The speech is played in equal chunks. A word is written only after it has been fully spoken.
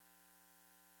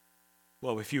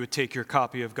Well, if you would take your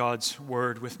copy of God's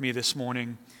Word with me this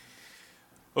morning,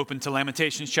 open to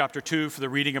Lamentations chapter 2 for the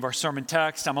reading of our sermon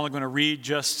text. I'm only going to read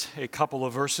just a couple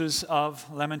of verses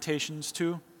of Lamentations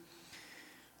 2. We're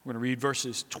going to read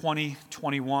verses 20,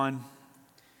 21,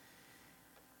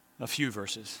 a few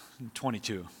verses,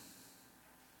 22.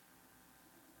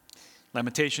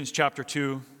 Lamentations chapter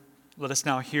 2, let us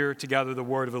now hear together the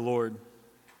word of the Lord.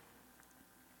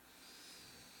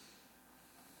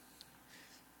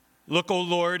 Look, O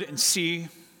Lord, and see,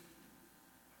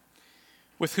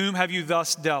 with whom have you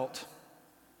thus dealt?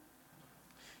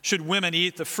 Should women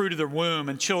eat the fruit of their womb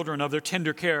and children of their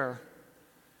tender care?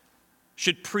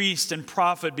 Should priest and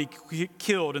prophet be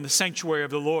killed in the sanctuary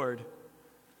of the Lord?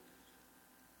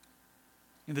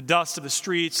 In the dust of the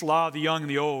streets lie the young and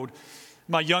the old.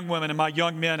 My young women and my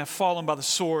young men have fallen by the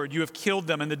sword. You have killed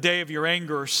them in the day of your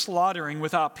anger, slaughtering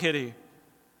without pity.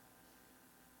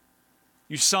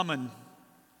 You summon,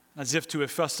 as if to a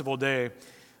festival day,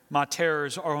 my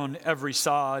terrors are on every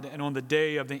side, and on the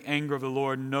day of the anger of the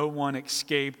Lord, no one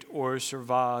escaped or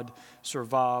survived.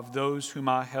 Those whom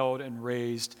I held and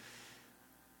raised,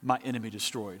 my enemy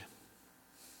destroyed.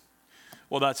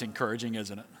 Well, that's encouraging,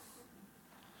 isn't it?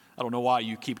 I don't know why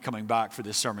you keep coming back for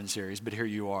this sermon series, but here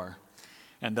you are.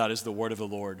 And that is the word of the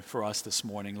Lord for us this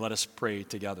morning. Let us pray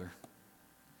together.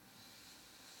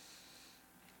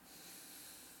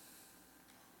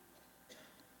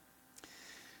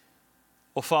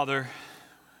 Oh, Father,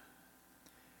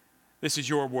 this is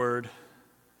your word.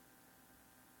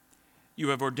 You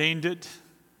have ordained it,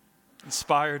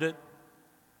 inspired it,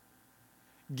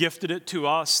 gifted it to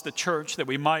us, the church, that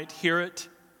we might hear it,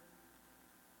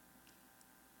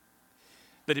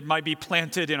 that it might be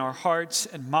planted in our hearts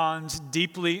and minds,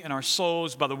 deeply in our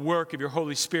souls by the work of your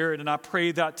Holy Spirit. And I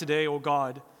pray that today, oh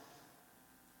God,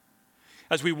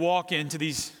 as we walk into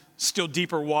these still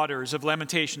deeper waters of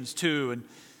Lamentations 2, and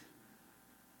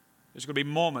there's going to be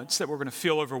moments that we're going to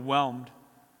feel overwhelmed.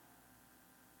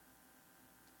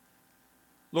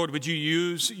 Lord, would you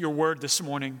use your word this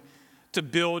morning to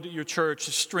build your church,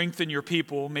 to strengthen your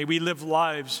people? May we live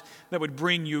lives that would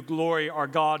bring you glory, our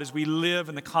God, as we live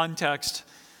in the context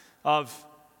of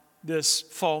this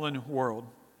fallen world.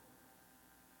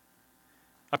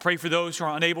 I pray for those who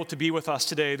are unable to be with us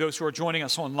today, those who are joining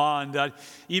us online, that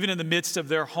even in the midst of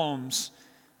their homes,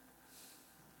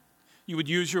 you would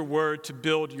use your word to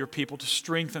build your people, to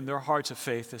strengthen their hearts of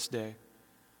faith this day.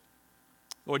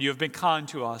 Lord, you have been kind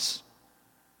to us.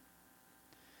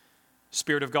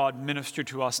 Spirit of God, minister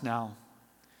to us now.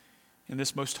 In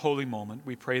this most holy moment,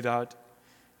 we pray that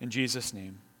in Jesus'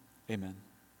 name. Amen.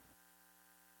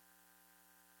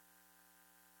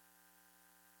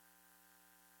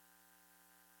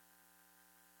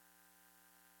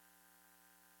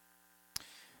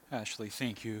 Ashley,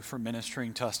 thank you for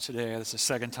ministering to us today. That's the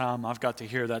second time I've got to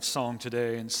hear that song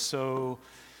today, and so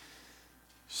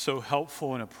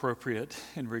helpful and appropriate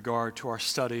in regard to our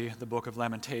study of the book of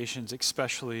Lamentations,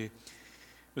 especially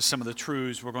with some of the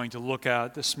truths we're going to look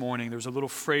at this morning. There's a little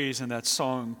phrase in that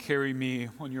song, "Carry me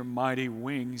on your mighty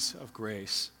wings of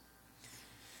grace."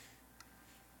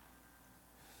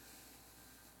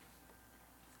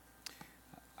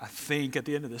 I think at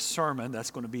the end of this sermon,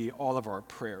 that's going to be all of our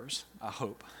prayers, I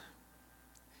hope.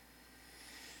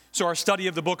 So our study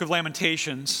of the book of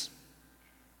Lamentations,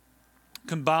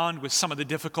 combined with some of the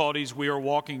difficulties we are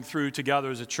walking through together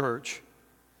as a church,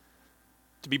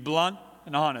 to be blunt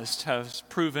and honest, has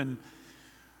proven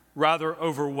rather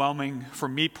overwhelming for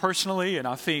me personally, and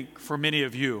I think for many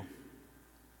of you.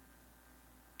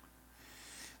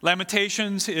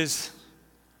 Lamentations is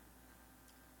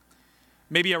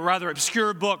maybe a rather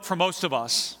obscure book for most of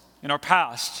us in our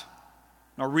past,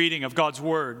 in our reading of God's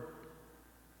Word.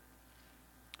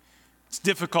 It's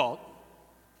difficult.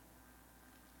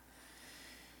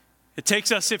 It takes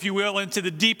us, if you will, into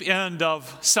the deep end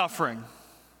of suffering.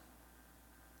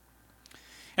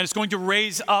 And it's going to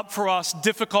raise up for us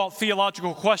difficult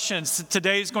theological questions.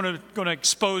 Today is going to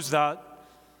expose that.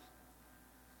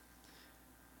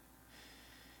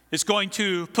 It's going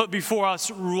to put before us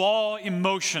raw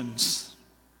emotions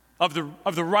of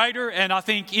the writer, and I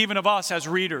think even of us as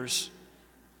readers.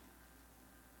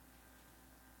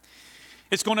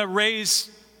 It's going to raise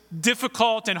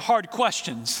difficult and hard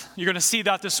questions. You're going to see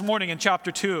that this morning in chapter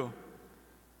 2.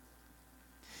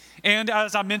 And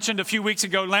as I mentioned a few weeks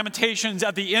ago, Lamentations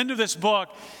at the end of this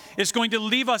book is going to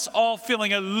leave us all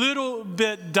feeling a little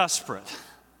bit desperate.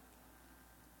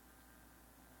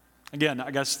 Again,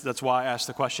 I guess that's why I asked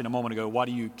the question a moment ago, why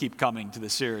do you keep coming to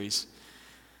this series?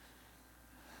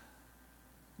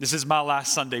 This is my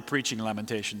last Sunday preaching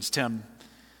Lamentations. Tim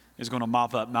is going to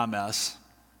mop up my mess.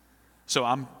 So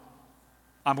I'm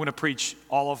I'm going to preach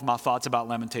all of my thoughts about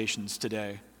Lamentations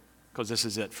today because this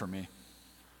is it for me.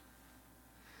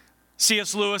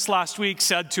 C.S. Lewis last week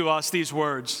said to us these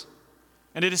words,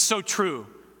 and it is so true.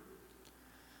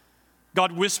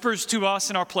 God whispers to us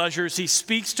in our pleasures. He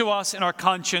speaks to us in our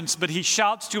conscience, but he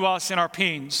shouts to us in our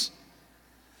pains.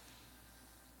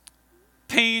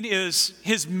 Pain is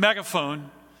his megaphone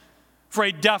for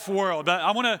a deaf world. But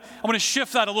I want to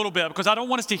shift that a little bit because I don't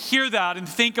want us to hear that and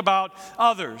think about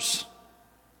others.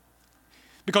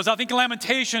 Because I think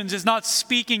Lamentations is not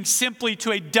speaking simply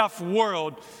to a deaf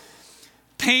world.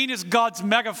 Pain is God's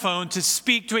megaphone to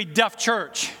speak to a deaf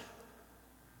church,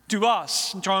 to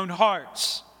us, and to our own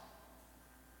hearts.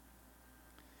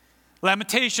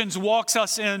 Lamentations walks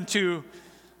us into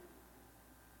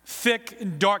thick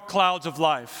and dark clouds of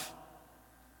life.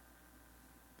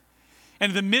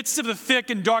 And in the midst of the thick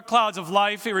and dark clouds of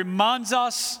life, it reminds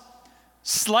us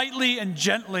slightly and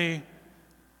gently,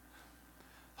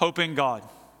 hope in God.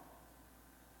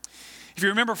 If you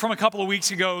remember from a couple of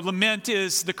weeks ago, lament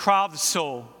is the cry of the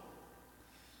soul.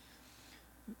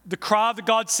 The cry of the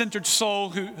God-centered soul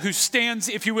who stands,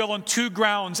 if you will, on two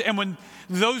grounds. And when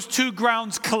those two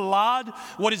grounds collide,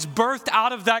 what is birthed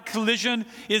out of that collision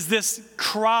is this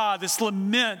cry, this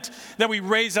lament that we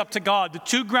raise up to God. The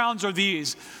two grounds are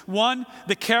these. One,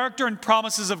 the character and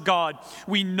promises of God.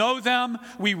 We know them,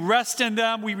 we rest in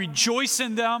them, we rejoice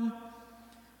in them.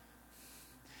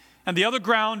 And the other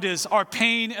ground is our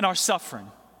pain and our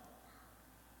suffering.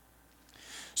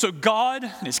 So God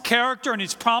and his character and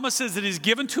his promises that he's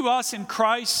given to us in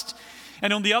Christ.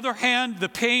 And on the other hand, the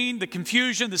pain, the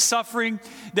confusion, the suffering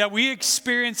that we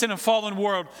experience in a fallen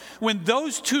world. When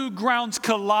those two grounds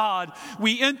collide,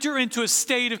 we enter into a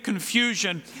state of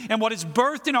confusion. And what is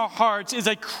birthed in our hearts is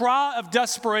a cry of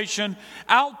desperation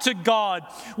out to God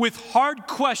with hard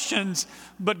questions,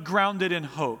 but grounded in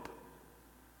hope.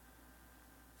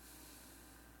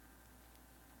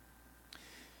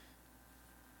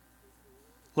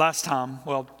 Last time,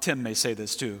 well, Tim may say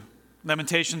this too.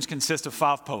 Lamentations consist of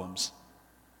 5 poems.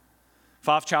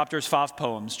 5 chapters, 5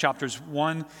 poems. Chapters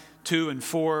 1, 2, and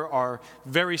 4 are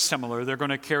very similar. They're going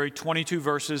to carry 22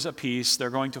 verses apiece. They're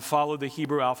going to follow the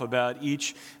Hebrew alphabet.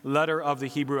 Each letter of the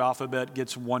Hebrew alphabet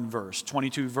gets 1 verse.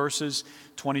 22 verses,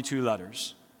 22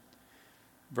 letters.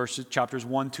 Chapters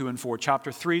 1, 2, and 4.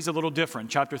 Chapter 3 is a little different.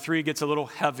 Chapter 3 gets a little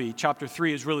heavy. Chapter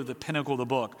 3 is really the pinnacle of the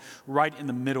book, right in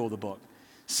the middle of the book.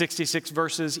 66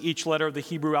 verses. Each letter of the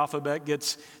Hebrew alphabet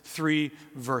gets 3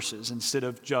 verses instead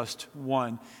of just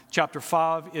 1. Chapter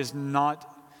 5 is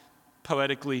not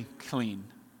poetically clean.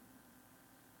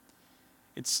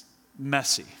 It's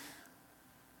messy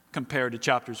compared to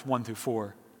chapters 1 through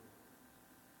 4.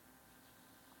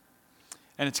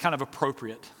 And it's kind of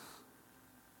appropriate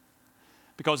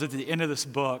because at the end of this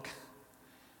book,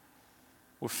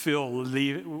 we feel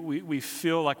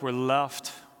like we're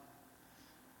left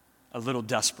a little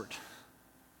desperate.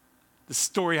 The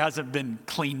story hasn't been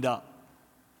cleaned up.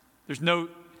 There's no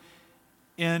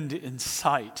end in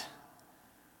sight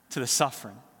to the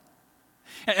suffering.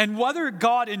 And whether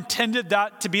God intended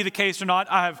that to be the case or not,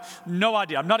 I have no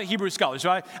idea. I'm not a Hebrew scholar, so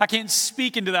I can't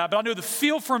speak into that. But I know the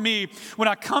feel for me when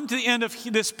I come to the end of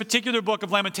this particular book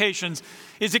of Lamentations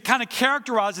is it kind of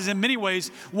characterizes in many ways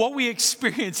what we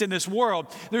experience in this world.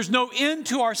 There's no end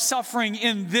to our suffering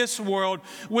in this world,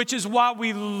 which is why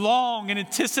we long and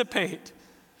anticipate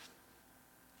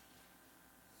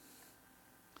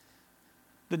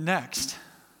the next.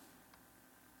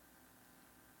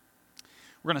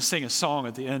 We're going to sing a song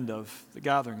at the end of the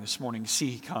gathering this morning, See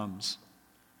He Comes.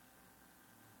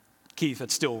 Keith,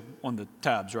 that's still on the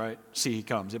tabs, right? See He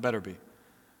Comes. It better be,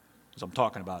 because I'm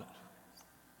talking about it.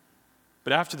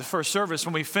 But after the first service,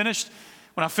 when I finished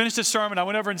the sermon, I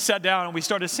went over and sat down and we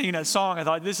started singing that song. I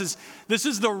thought, this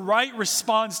is the right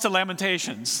response to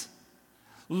Lamentations.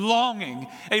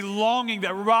 A longing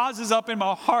that rises up in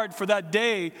my heart for that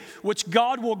day which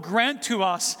God will grant to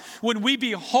us when we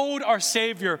behold our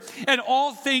Savior and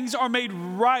all things are made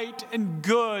right and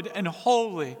good and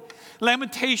holy.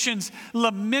 Lamentations,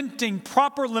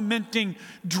 proper lamenting,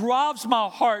 drives my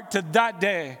heart to that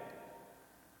day.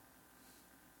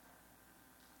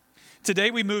 Today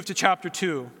we move to chapter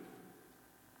 2.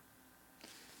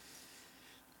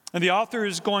 And the author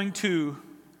is going to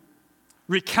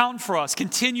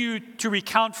continue to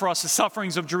recount for us the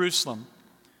sufferings of Jerusalem.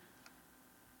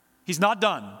 He's not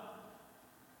done.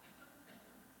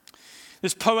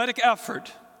 This poetic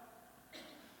effort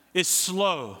is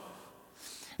slow.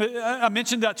 I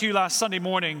mentioned that to you last Sunday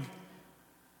morning.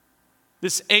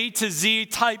 This A to Z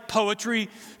type poetry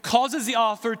causes the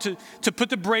author to put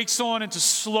the brakes on and to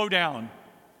slow down,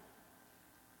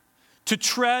 to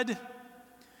tread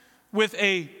with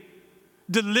a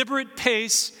deliberate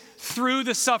pace through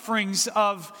the sufferings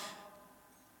of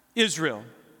Israel,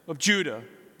 of Judah,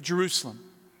 Jerusalem.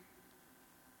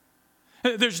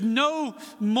 There's no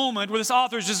moment where this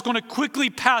author is just going to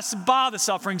quickly pass by the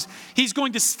sufferings. He's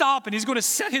going to stop and he's going to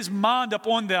set his mind up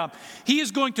on them. He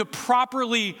is going to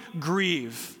properly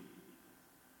grieve.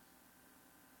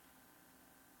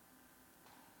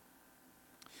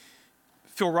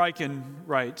 Phil Ryken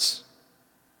writes,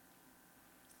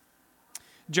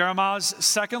 Jeremiah's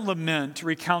second lament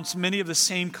recounts many of the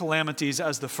same calamities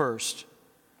as the first.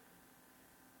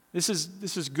 This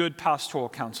is good pastoral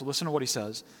counsel. Listen to what he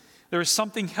says. There is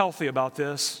something healthy about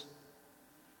this.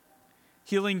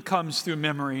 Healing comes through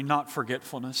memory, not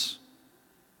forgetfulness.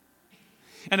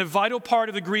 And a vital part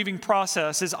of the grieving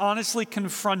process is honestly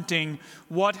confronting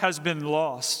what has been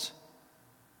lost.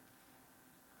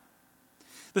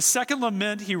 The second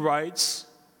lament, he writes,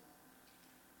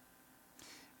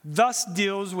 thus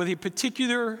deals with a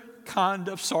particular kind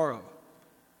of sorrow.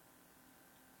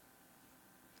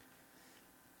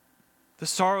 The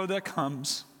sorrow that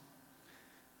comes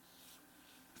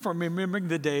from remembering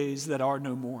the days that are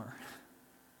no more.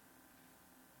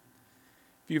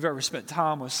 If you've ever spent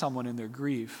time with someone in their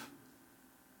grief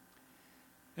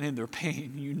and in their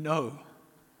pain, you know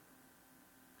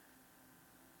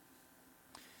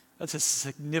that's a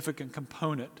significant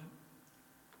component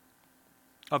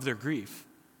of their grief.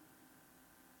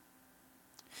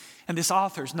 And this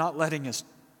author is not letting us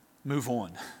move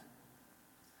on.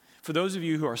 For those of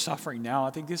you who are suffering now,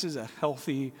 I think this is a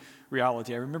healthy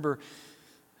reality. I remember,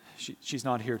 she's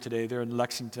not here today, they're in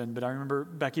Lexington, but I remember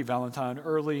Becky Valentine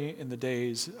early in the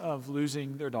days of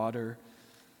losing their daughter.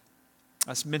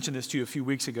 I mentioned this to you a few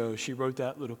weeks ago. She wrote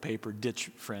that little paper, Ditch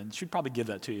Friends. She'd probably give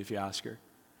that to you if you ask her.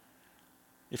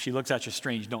 If she looks at you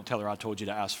strange, don't tell her I told you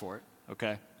to ask for it,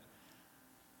 okay?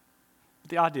 But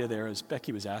the idea there is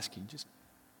Becky was asking, just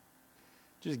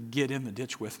get in the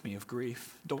ditch with me of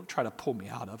grief. Don't try to pull me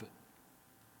out of it.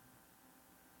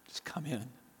 Just come in.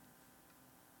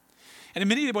 And in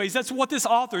many ways, that's what this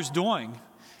author's doing.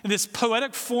 In this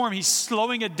poetic form, he's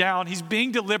slowing it down. He's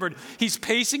being deliberate. He's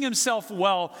pacing himself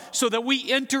well so that we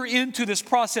enter into this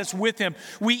process with him.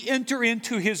 We enter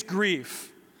into his grief.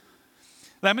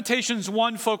 Lamentations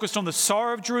 1 focused on the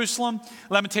sorrow of Jerusalem.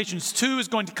 Lamentations 2 is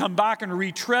going to come back and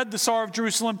retread the sorrow of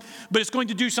Jerusalem, but it's going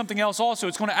to do something else also.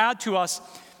 It's going to add to us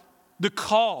the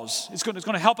cause. It's going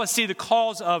to help us see the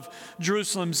cause of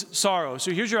Jerusalem's sorrow.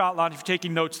 So here's your outline if you're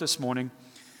taking notes this morning.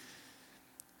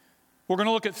 We're going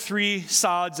to look at three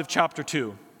sides of chapter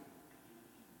 2.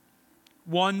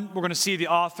 One, we're going to see the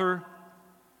author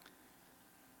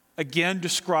again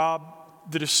describe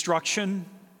the destruction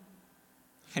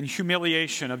and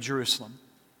humiliation of Jerusalem.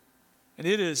 And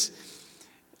it is,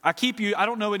 I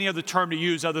don't know any other term to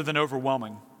use other than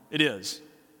overwhelming. It is.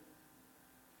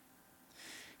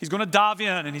 He's going to dive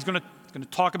in and he's going to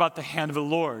talk about the hand of the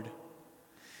Lord.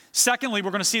 Secondly,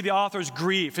 we're going to see the author's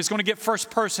grief. It's going to get first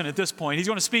person at this point. He's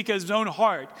going to speak of his own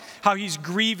heart, how he's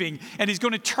grieving, and he's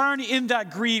going to turn in that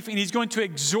grief and he's going to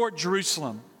exhort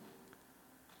Jerusalem.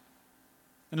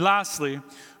 And lastly,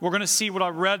 we're going to see what I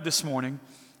read this morning,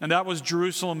 and that was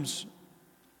Jerusalem's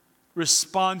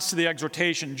response to the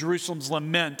exhortation, Jerusalem's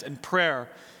lament and prayer.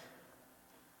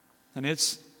 And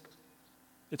it's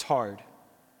hard.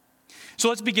 So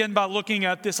let's begin by looking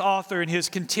at this author and his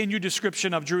continued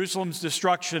description of Jerusalem's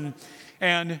destruction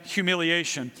and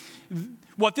humiliation.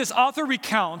 What this author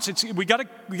recounts, we got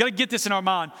to get this in our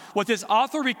mind. What this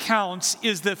author recounts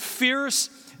is the fierce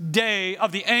day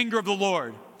of the anger of the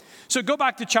Lord. So go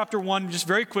back to chapter 1 just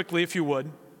very quickly, if you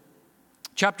would.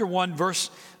 Chapter 1, verse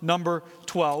number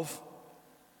 12.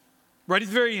 Right at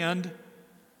the very end.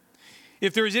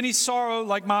 If there is any sorrow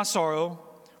like my sorrow,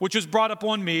 which was brought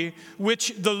upon me,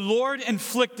 which the Lord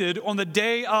inflicted on the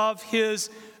day of his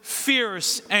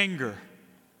fierce anger.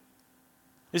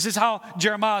 This is how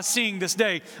Jeremiah is seeing this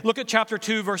day. Look at chapter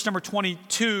 2, verse number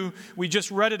 22. We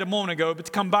just read it a moment ago, but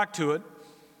to come back to it.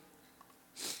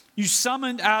 You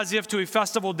summoned as if to a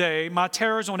festival day my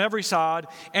terrors on every side,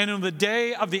 and on the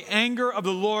day of the anger of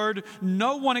the Lord,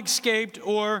 no one escaped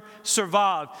or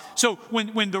survived. So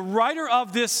when the writer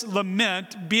of this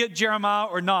lament, be it Jeremiah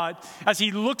or not, as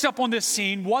he looks up on this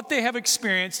scene, what they have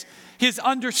experienced, his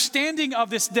understanding of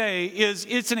this day is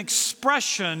it's an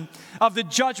expression of the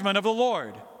judgment of the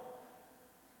Lord.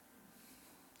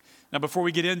 Now, before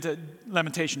we get into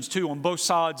Lamentations 2, on both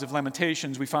sides of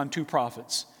Lamentations, we find two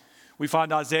prophets. We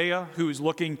find Isaiah, who is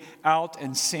looking out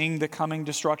and seeing the coming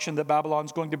destruction that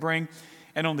Babylon's going to bring.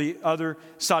 And on the other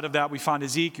side of that, we find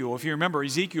Ezekiel. If you remember,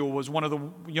 Ezekiel was one of the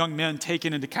young men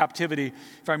taken into captivity,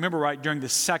 if I remember right, during the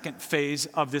second phase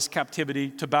of this captivity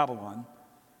to Babylon.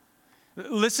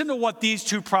 Listen to what these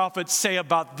two prophets say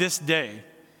about this day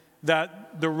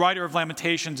that the writer of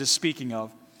Lamentations is speaking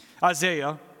of.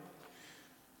 Isaiah,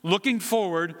 looking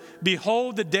forward,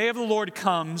 behold, the day of the Lord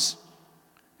comes,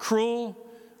 cruel,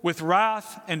 with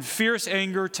wrath and fierce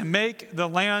anger, to make the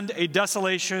land a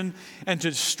desolation and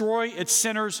to destroy its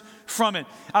sinners from it.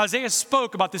 Isaiah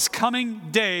spoke about this coming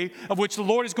day of which the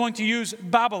Lord is going to use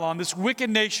Babylon, this wicked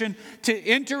nation, to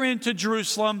enter into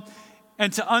Jerusalem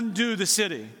and to undo the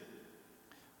city.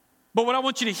 But what I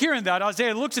want you to hear in that,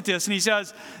 Isaiah looks at this and he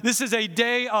says, this is a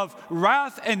day of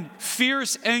wrath and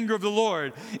fierce anger of the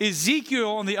Lord.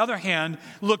 Ezekiel, on the other hand,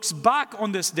 looks back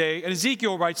on this day, and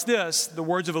Ezekiel writes this, the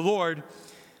words of the Lord,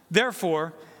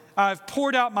 therefore, I have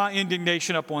poured out my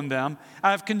indignation upon them.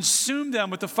 I have consumed them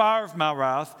with the fire of my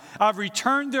wrath. I have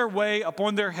returned their way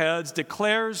upon their heads,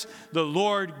 declares the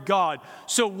Lord God.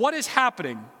 So what is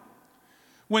happening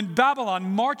when Babylon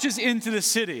marches into the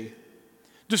city,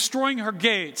 destroying her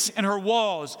gates and her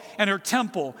walls and her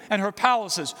temple and her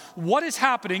palaces? What is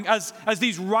happening as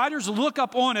these writers look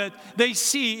up on it? They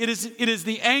see it is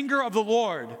the anger of the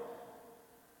Lord.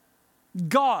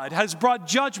 God has brought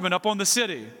judgment upon the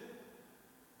city.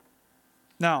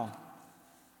 Now,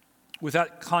 with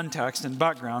that context and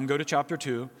background, go to chapter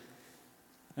 2,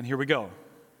 and here we go.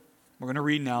 We're going to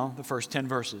read now the first 10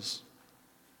 verses.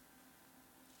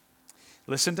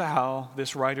 Listen to how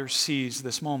this writer sees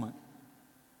this moment.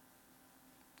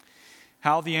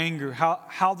 How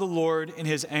the Lord in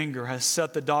his anger has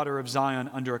set the daughter of Zion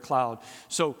under a cloud.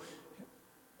 So,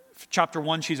 chapter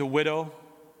 1, she's a widow,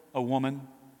 a woman.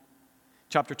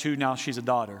 Chapter 2, now she's a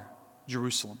daughter,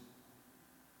 Jerusalem.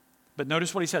 But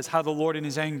notice what he says, how the Lord in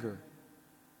his anger.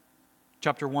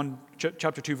 Chapter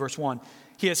 2, verse 1.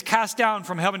 He has cast down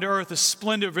from heaven to earth the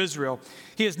splendor of Israel.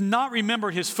 He has not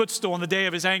remembered his footstool on the day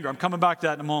of his anger. I'm coming back to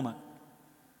that in a moment.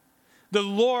 The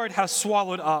Lord has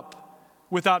swallowed up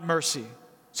without mercy.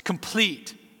 It's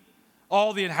complete.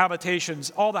 All the habitations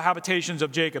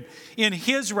of Jacob. In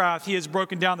his wrath, he has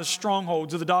broken down the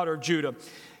strongholds of the daughter of Judah.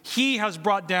 He has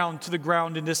brought down to the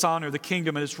ground in dishonor the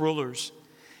kingdom and its rulers.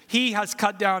 He has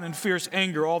cut down in fierce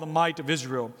anger all the might of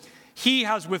Israel. He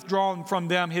has withdrawn from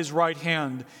them his right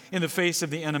hand in the face of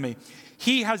the enemy.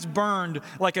 He has burned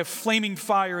like a flaming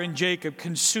fire in Jacob,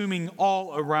 consuming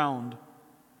all around.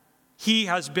 He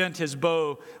has bent his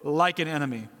bow like an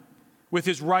enemy, with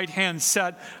his right hand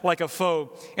set like a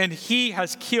foe. And he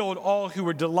has killed all who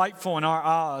were delightful in our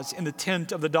eyes in the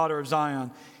tent of the daughter of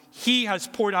Zion. He has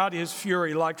poured out his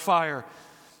fury like fire.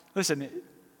 Listen,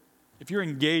 if you're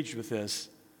engaged with this,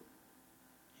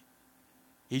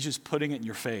 he's just putting it in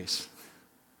your face.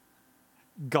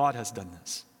 God has done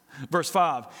this. Verse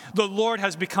 5, the Lord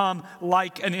has become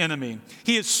like an enemy.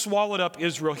 He has swallowed up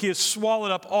Israel. He has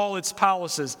swallowed up all its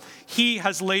palaces. He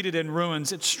has laid it in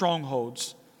ruins, its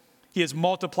strongholds. He has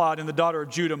multiplied in the daughter of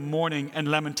Judah mourning and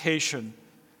lamentation.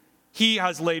 He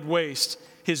has laid waste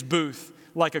his booth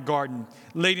like a garden,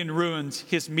 laid in ruins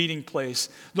his meeting place.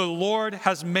 The Lord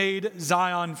has made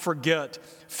Zion forget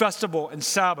festival and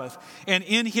Sabbath, and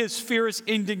in his fierce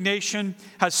indignation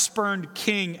has spurned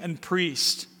king and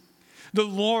priest. The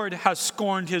Lord has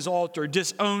scorned his altar,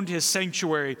 disowned his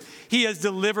sanctuary. He has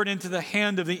delivered into the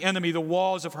hand of the enemy the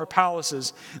walls of her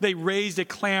palaces. They raised a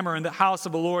clamor in the house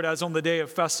of the Lord as on the day of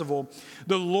festival.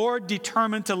 The Lord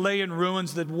determined to lay in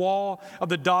ruins the wall of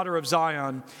the daughter of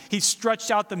Zion. He stretched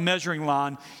out the measuring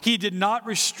line. He did not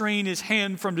restrain his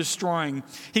hand from destroying.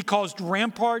 He caused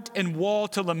rampart and wall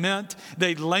to lament.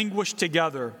 They languished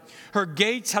together. Her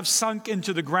gates have sunk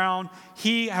into the ground.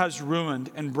 He has ruined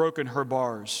and broken her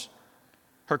bars.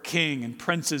 Her king and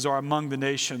princes are among the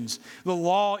nations. The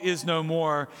law is no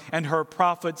more, and her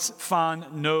prophets find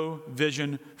no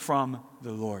vision from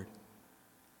the Lord.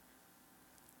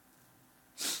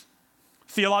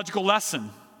 Theological lesson.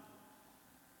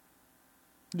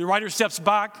 The writer steps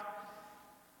back,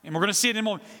 and we're going to see it in a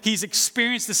moment. He's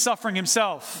experienced the suffering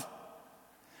himself,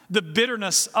 the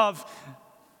bitterness of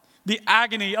the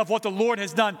agony of what the Lord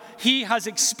has done. He has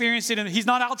experienced it, and he's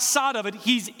not outside of it,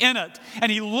 he's in it.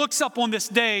 And he looks up on this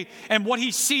day, and what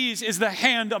he sees is the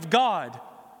hand of God.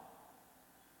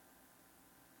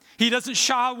 He doesn't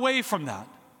shy away from that.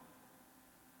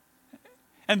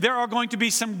 And there are going to be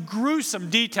some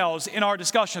gruesome details in our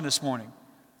discussion this morning.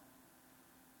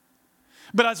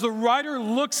 But as the writer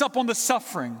looks up on the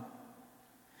suffering,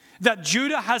 that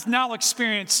Judah has now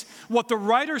experienced, what the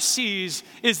writer sees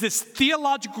is this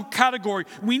theological category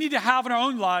we need to have in our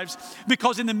own lives,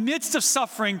 because in the midst of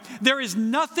suffering, there is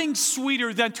nothing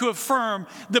sweeter than to affirm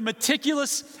the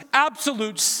meticulous,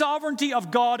 absolute sovereignty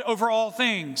of God over all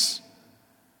things.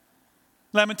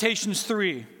 Lamentations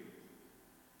 3.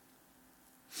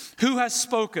 Who has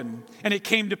spoken, and it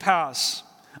came to pass,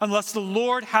 unless the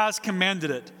Lord has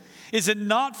commanded it? Is it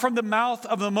not from the mouth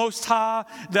of the Most High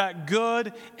that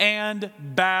good and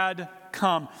bad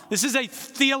come? This is a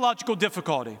theological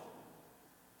difficulty.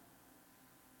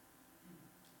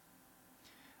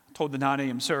 I told the 9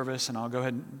 a.m. service, and I'll go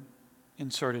ahead and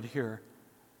insert it here.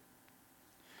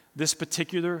 This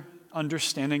particular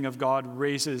understanding of God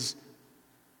raises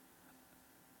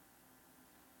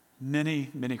many,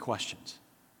 many questions.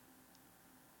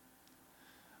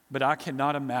 But I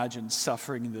cannot imagine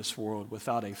suffering in this world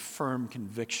without a firm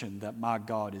conviction that my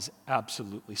God is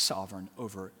absolutely sovereign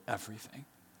over everything.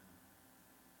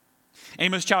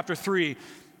 Amos chapter 3,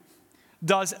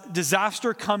 does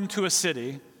disaster come to a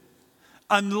city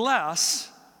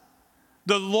unless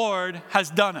the Lord has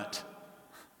done it?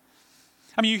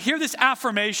 I mean, you hear this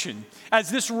affirmation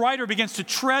as this writer begins to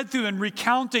tread through and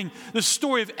recounting the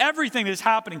story of everything that is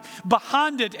happening.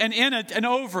 Behind it and in it and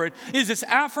over it is this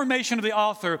affirmation of the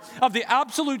author of the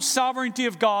absolute sovereignty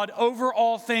of God over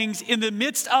all things in the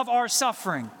midst of our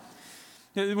suffering.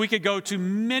 We could go to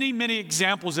many, many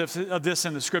examples of this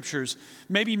in the scriptures,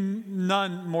 maybe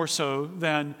none more so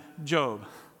than Job.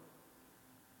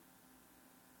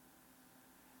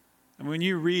 And when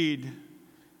you read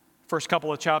first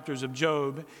couple of chapters of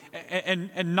Job,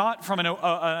 and not from an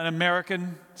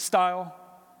American style.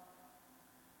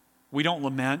 We don't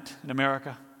lament in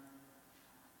America.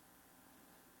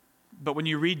 But when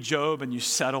you read Job and you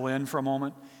settle in for a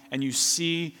moment and you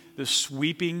see the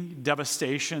sweeping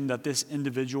devastation that this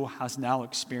individual has now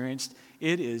experienced,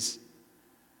 it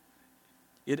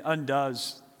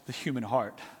undoes the human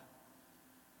heart.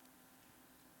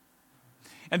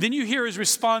 And then you hear his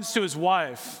response to his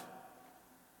wife.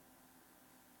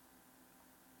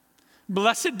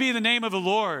 Blessed be the name of the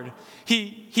Lord.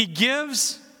 He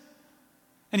gives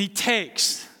and he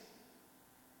takes.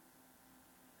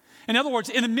 In other words,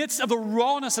 in the midst of the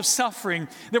rawness of suffering,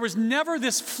 there was never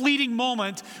this fleeting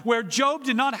moment where Job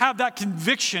did not have that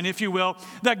conviction, if you will,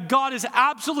 that God is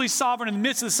absolutely sovereign in the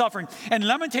midst of the suffering. And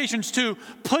Lamentations 2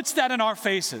 puts that in our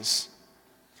faces.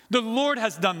 The Lord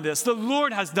has done this. The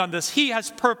Lord has done this. He has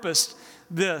purposed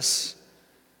this.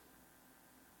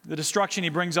 The destruction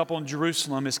he brings up on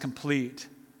Jerusalem is complete.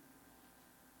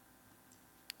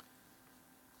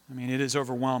 I mean, it is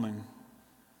overwhelming.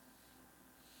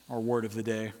 Our word of the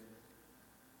day.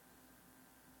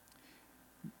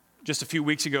 Just a few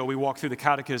weeks ago, we walked through the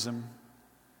Catechism,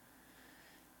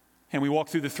 and we walked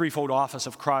through the threefold office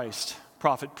of Christ,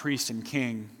 prophet, priest, and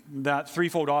king. That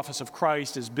threefold office of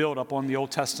Christ is built upon the Old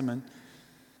Testament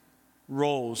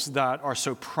roles that are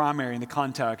so primary in the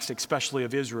context, especially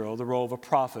of Israel, the role of a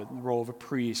prophet, the role of a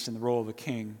priest, and the role of a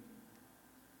king.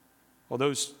 Well,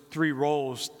 those three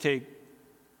roles take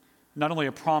not only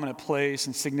a prominent place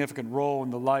and significant role in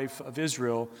the life of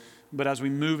Israel, but as we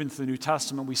move into the New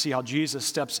Testament, we see how Jesus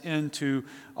steps into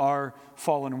our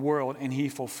fallen world and he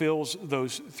fulfills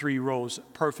those three roles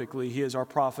perfectly. He is our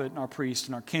prophet and our priest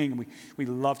and our king. And we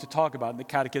love to talk about it. The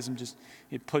Catechism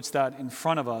it puts that in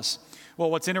front of us.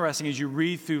 Well, what's interesting is you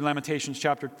read through Lamentations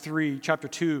chapter 3, chapter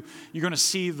 2, you're going to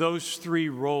see those three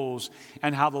roles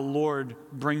and how the Lord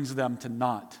brings them to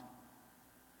naught.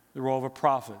 The role of a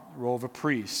prophet, the role of a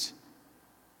priest,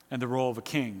 and the role of a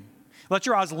king. Let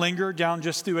your eyes linger down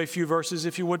just through a few verses,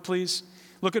 if you would, please.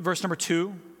 Look at verse number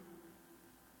 2.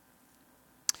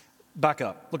 Back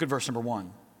up. Look at verse number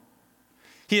 1.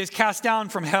 He has cast down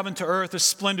from heaven to earth the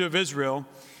splendor of Israel.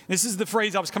 This is the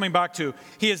phrase I was coming back to.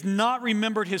 He has not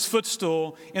remembered his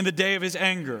footstool in the day of his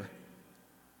anger.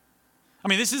 I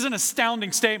mean, this is an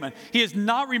astounding statement. He has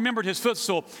not remembered his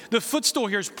footstool. The footstool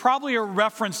here is probably a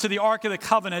reference to the Ark of the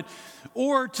Covenant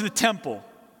or to the temple.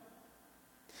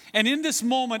 And in this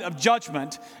moment of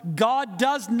judgment, God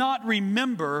does not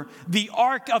remember the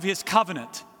Ark of his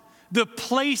covenant, the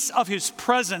place of his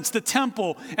presence, the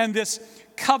temple, and this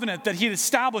covenant that he had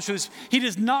established. He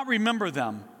does not remember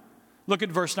them. Look at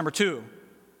verse number 2.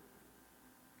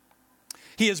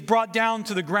 He has brought down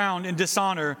to the ground in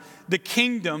dishonor the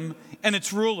kingdom and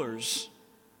its rulers.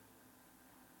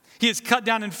 He has cut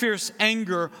down in fierce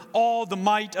anger all the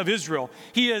might of Israel.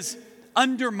 He has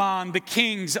undermined the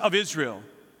kings of Israel,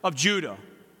 of Judah.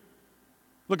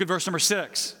 Look at verse number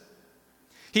 6.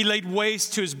 He laid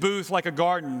waste to his booth like a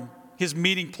garden, his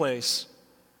meeting place.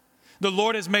 The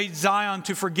Lord has made Zion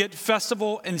to forget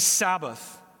festival and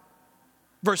Sabbath.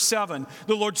 Verse 7,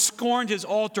 the Lord scorned his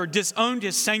altar, disowned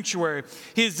his sanctuary.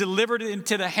 He has delivered it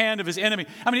into the hand of his enemy.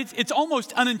 I mean, it's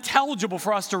almost unintelligible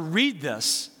for us to read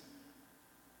this.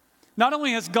 Not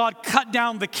only has God cut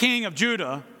down the king of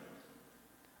Judah,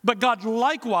 but God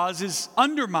likewise is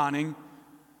undermining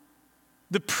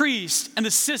the priest and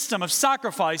the system of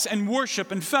sacrifice and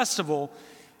worship and festival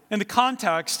in the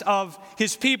context of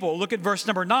his people. Look at verse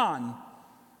number 9.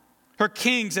 Her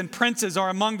kings and princes are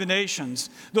among the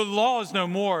nations. The law is no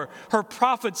more. Her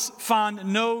prophets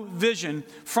find no vision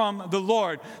from the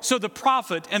Lord. So the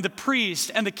prophet and the priest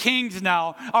and the kings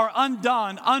now are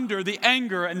undone under the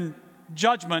anger and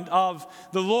judgment of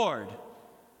the Lord.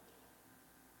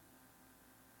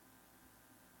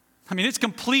 I mean, it's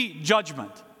complete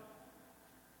judgment.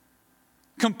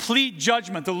 Complete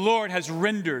judgment the Lord has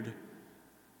rendered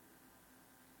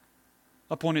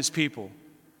upon his people.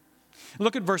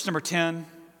 Look at verse number 10.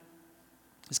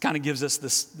 This kind of gives us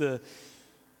the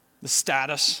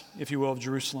status, if you will, of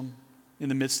Jerusalem in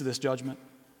the midst of this judgment.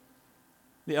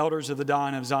 The elders of the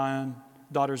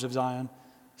daughters of Zion,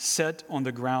 sit on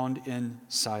the ground in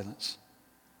silence.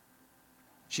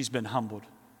 She's been humbled.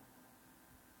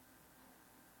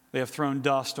 They have thrown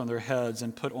dust on their heads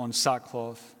and put on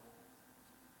sackcloth.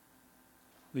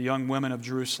 The young women of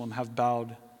Jerusalem have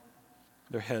bowed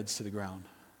their heads to the ground.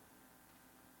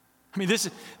 I mean, this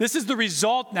is the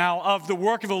result now of the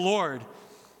work of the Lord.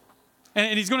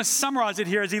 And he's going to summarize it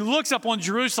here as he looks up on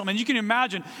Jerusalem. And you can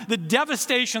imagine the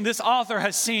devastation this author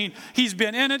has seen. He's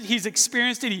been in it. He's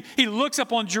experienced it. He looks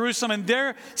up on Jerusalem, and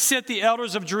there sit the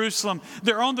elders of Jerusalem.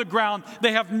 They're on the ground.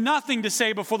 They have nothing to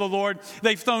say before the Lord.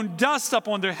 They've thrown dust up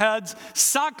on their heads.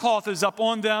 Sackcloth is up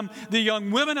on them. The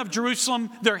young women of Jerusalem,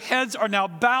 their heads are now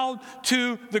bowed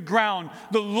to the ground.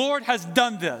 The Lord has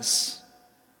done this.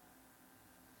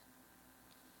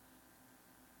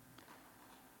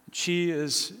 She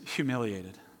is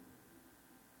humiliated.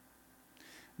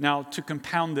 Now, to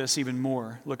compound this even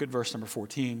more, look at verse number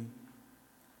 14.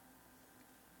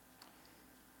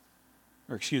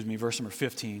 Verse number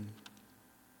 15.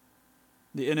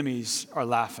 The enemies are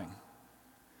laughing.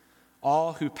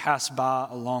 All who pass by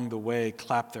along the way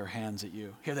clap their hands at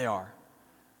you. Here they are,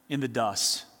 in the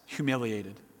dust,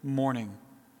 humiliated, mourning.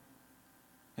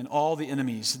 And all the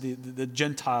enemies, the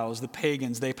Gentiles, the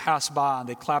pagans, they pass by and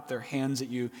they clap their hands at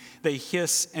you. They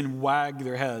hiss and wag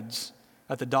their heads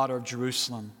at the daughter of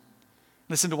Jerusalem.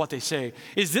 Listen to what they say.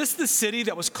 Is this the city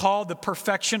that was called the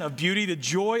perfection of beauty, the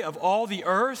joy of all the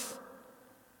earth?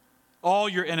 All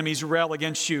your enemies rail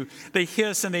against you. They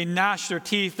hiss and they gnash their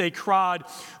teeth. They cried,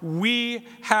 we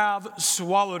have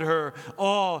swallowed her.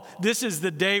 Oh, this is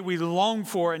the day we longed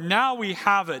for, and now we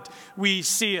have it. We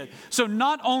see it. So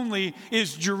not only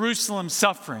is Jerusalem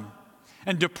suffering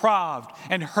and deprived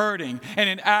and hurting and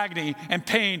in agony and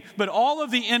pain, but all of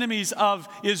the enemies of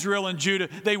Israel and Judah,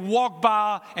 they walk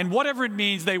by, and whatever it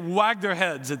means, they wag their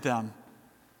heads at them.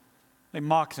 They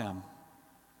mock them.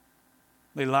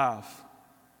 They laugh.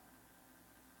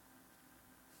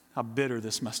 How bitter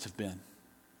this must have been.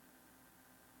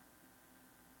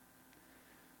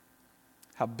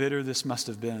 How bitter this must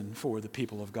have been for the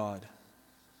people of God.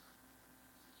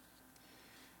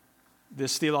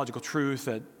 This theological truth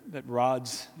that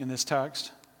rides in this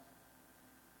text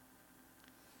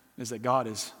is that God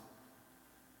is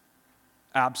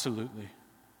absolutely,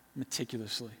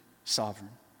 meticulously sovereign.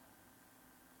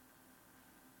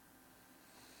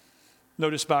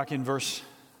 Notice back in verse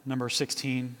number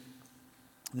 16,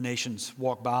 the nations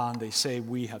walk by and they say,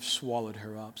 we have swallowed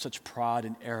her up. Such pride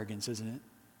and arrogance, isn't it?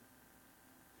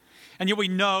 And yet we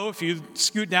know, if you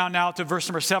scoot down now to verse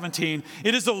number 17,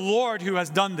 it is the Lord who has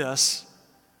done this.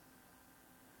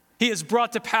 He has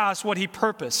brought to pass what he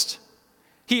purposed.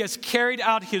 He has carried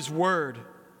out his word,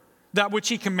 that which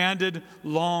he commanded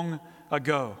long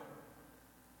ago.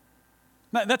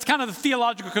 That's kind of the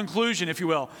theological conclusion, if you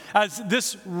will, as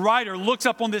this writer looks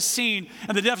up on this scene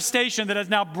and the devastation that is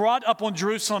now brought up on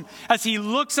Jerusalem. As he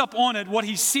looks up on it, what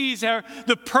he sees there,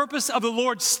 the purpose of the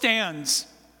Lord stands.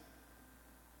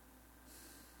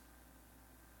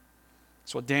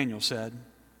 That's what Daniel said.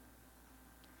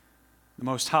 The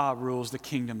Most High rules the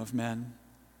kingdom of men,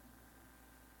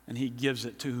 and he gives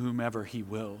it to whomever he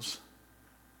wills.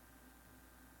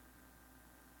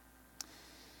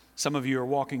 Some of you are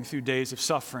walking through days of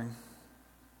suffering.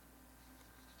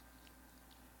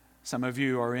 Some of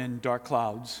you are in dark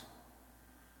clouds.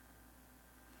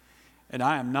 And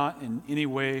I am not in any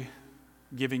way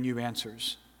giving you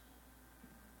answers.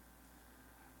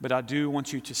 But I do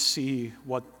want you to see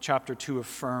what chapter 2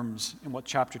 affirms and what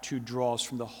chapter 2 draws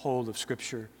from the whole of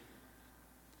Scripture.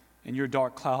 In your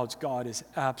dark clouds, God is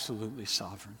absolutely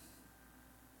sovereign.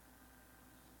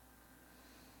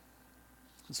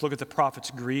 Let's look at the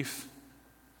prophet's grief.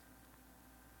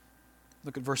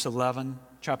 Look at verse 11,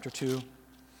 chapter 2.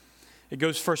 It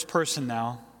goes first person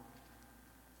now.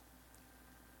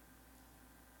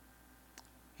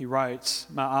 He writes,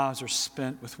 "My eyes are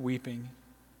spent with weeping.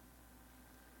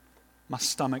 My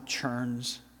stomach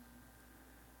churns.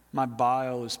 My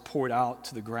bile is poured out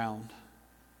to the ground."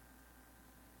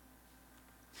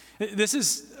 This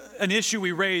is an issue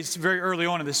we raised very early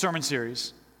on in this sermon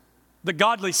series. The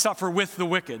godly suffer with the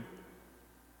wicked.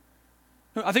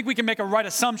 I think we can make a right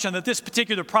assumption that this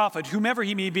particular prophet, whomever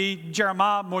he may be,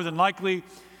 Jeremiah more than likely,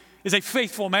 is a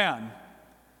faithful man.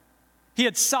 He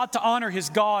had sought to honor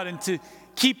his God and to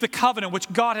keep the covenant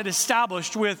which God had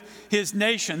established with his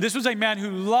nation. This was a man who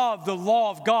loved the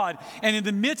law of God. And in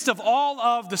the midst of all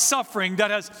of the suffering that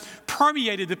has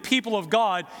permeated the people of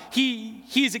God, he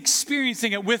is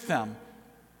experiencing it with them.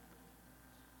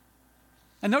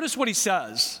 And notice what he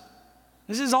says.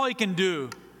 This is all he can do.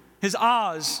 His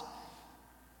eyes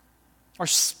are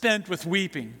spent with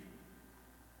weeping.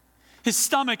 His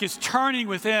stomach is turning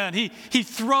within. He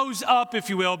throws up, if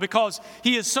you will, because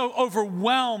he is so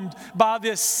overwhelmed by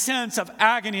this sense of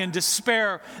agony and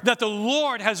despair that the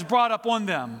Lord has brought up on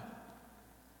them.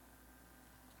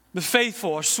 The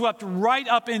faithful are swept right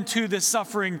up into this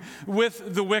suffering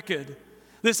with the wicked.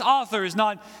 This author is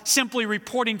not simply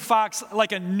reporting facts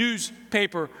like a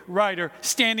newspaper writer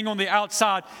standing on the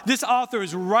outside. This author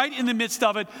is right in the midst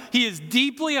of it. He is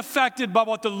deeply affected by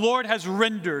what the Lord has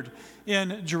rendered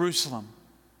in Jerusalem.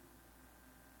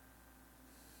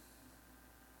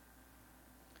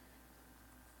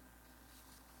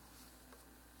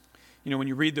 You know, when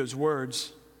you read those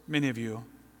words, many of you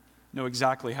know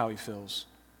exactly how he feels.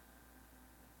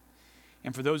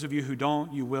 And for those of you who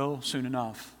don't, you will soon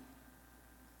enough.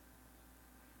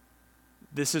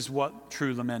 This is what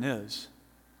true lament is.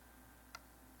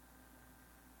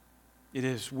 It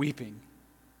is weeping.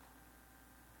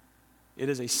 It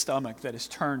is a stomach that is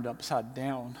turned upside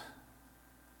down.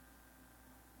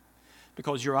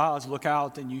 Because your eyes look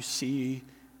out and you see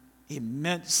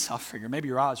immense suffering. Or maybe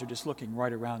your eyes are just looking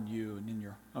right around you and in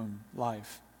your own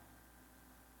life.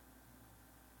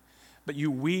 But you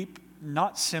weep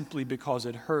not simply because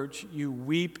it hurts. You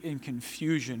weep in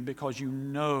confusion because you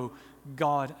know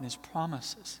God and his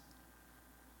promises.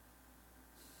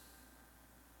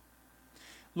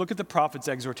 Look at the prophet's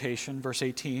exhortation, verse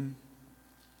 18.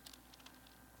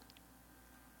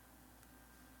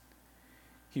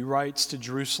 He writes to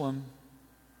Jerusalem,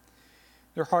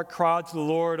 "Their heart cried to the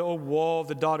Lord, O wall of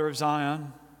the daughter of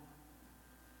Zion."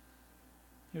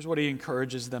 Here's what he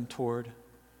encourages them toward.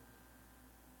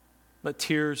 "Let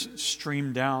tears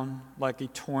stream down like a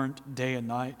torrent day and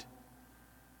night.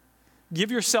 Give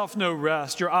yourself no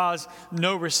rest, your eyes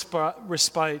no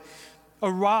respite.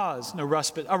 Arise, no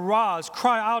respite. Arise,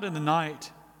 cry out in the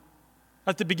night.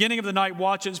 At the beginning of the night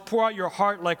watches, pour out your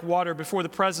heart like water before the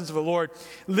presence of the Lord.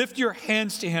 Lift your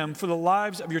hands to him for the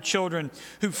lives of your children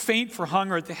who faint for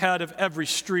hunger at the head of every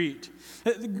street."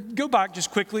 Go back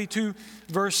just quickly to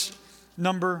verse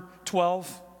number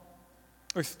 12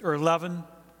 or 11.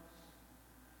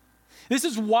 This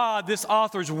is why this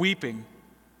author is weeping.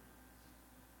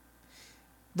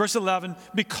 Verse 11,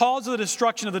 "Because of the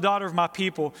destruction of the daughter of my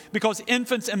people, because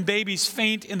infants and babies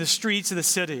faint in the streets of the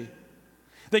city.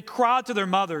 They cry to their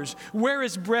mothers, 'Where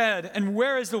is bread and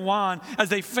where is the wine?' as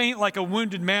they faint like a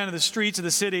wounded man in the streets of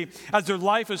the city, as their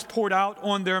life is poured out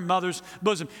on their mother's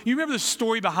bosom." You remember the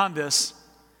story behind this?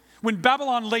 When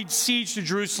Babylon laid siege to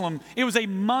Jerusalem, it was a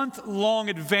month-long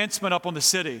advancement up on the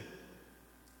city.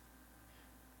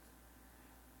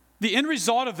 The end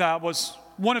result of that was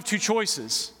one of two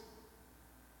choices.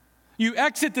 You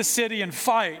exit the city and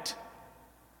fight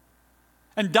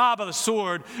and die by the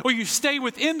sword, or you stay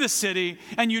within the city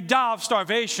and you die of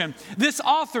starvation. This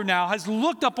author now has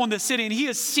looked up on the city and he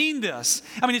has seen this.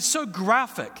 I mean, it's so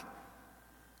graphic.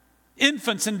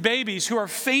 Infants and babies who are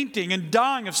fainting and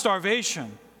dying of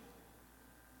starvation.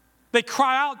 They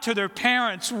cry out to their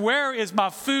parents, "Where is my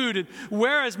food and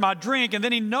where is my drink?" And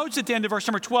then he notes at the end of verse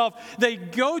number 12, they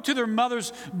go to their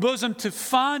mother's bosom to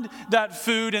find that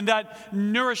food and that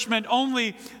nourishment,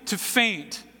 only to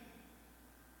faint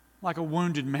like a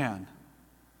wounded man.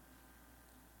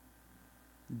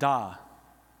 Die.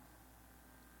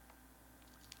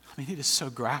 I mean, it is so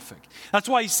graphic. That's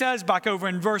why he says back over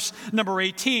in verse number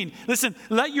 18, listen,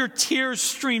 "Let your tears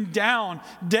stream down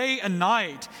day and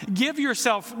night. Give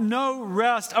yourself no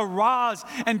rest. Arise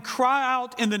and cry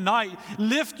out in the night.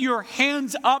 Lift your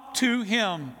hands up to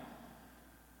him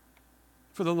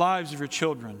for the lives of your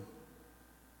children."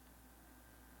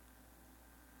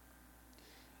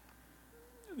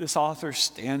 This author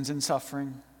stands in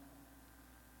suffering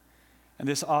And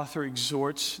this author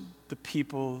exhorts the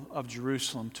people of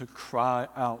Jerusalem to cry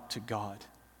out to God.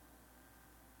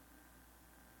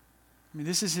 I mean,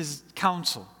 this is his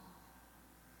counsel.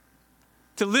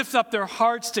 To lift up their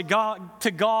hearts to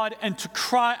God and to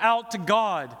cry out to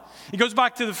God. It goes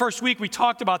back to the first week we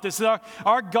talked about this.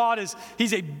 Our God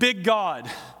he's a big God.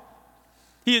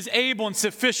 He is able and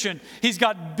sufficient. He's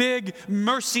got big,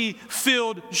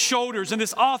 mercy-filled shoulders. And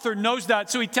this author knows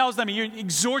that, so he tells them, he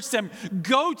exhorts them,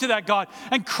 go to that God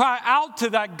and cry out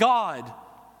to that God.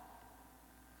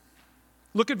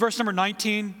 Look at verse number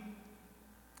 19.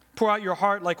 Pour out your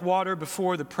heart like water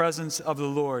before the presence of the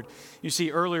Lord. You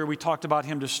see, earlier we talked about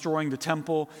him destroying the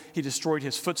temple. He destroyed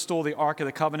his footstool, the Ark of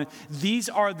the Covenant. These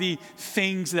are the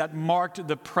things that marked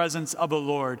the presence of the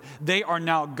Lord. They are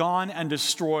now gone and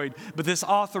destroyed. But this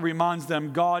author reminds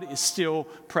them God is still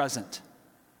present.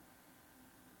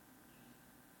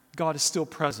 God is still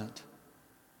present.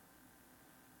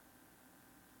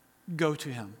 Go to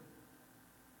him.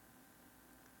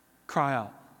 Cry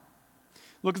out.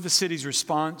 Look at the city's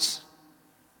response.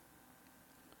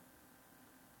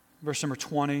 Verse number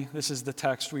 20, this is the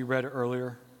text we read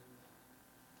earlier.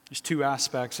 There's two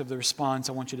aspects of the response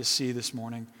I want you to see this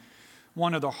morning.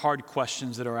 One are the hard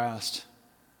questions that are asked.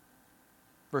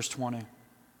 Verse 20,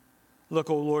 look,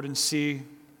 O Lord, and see,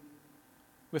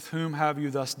 with whom have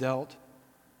you thus dealt?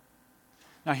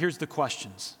 Now here's the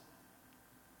questions.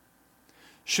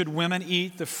 Should women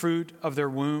eat the fruit of their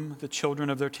womb, the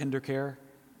children of their tender care?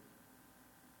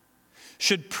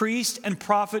 Should priest and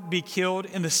prophet be killed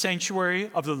in the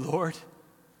sanctuary of the Lord?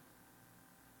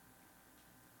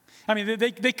 I mean,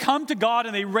 they come to God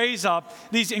and they raise up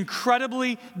these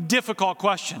incredibly difficult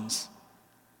questions.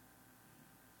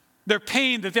 Their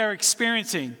pain that they're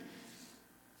experiencing.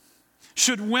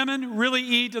 Should women really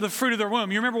eat of the fruit of their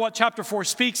womb? You remember what chapter 4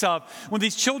 speaks of. When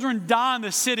these children die in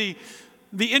the city,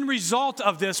 the end result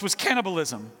of this was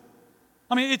cannibalism.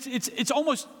 I mean, it's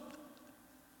almost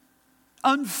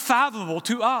unfathomable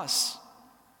to us.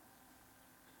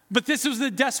 But this was the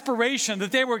desperation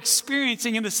that they were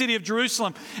experiencing in the city of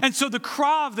Jerusalem. And so the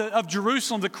cry of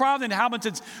Jerusalem, the cry of the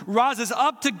inhabitants rises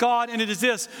up to God, and it is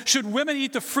this: should women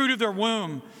eat the fruit of their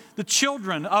womb, the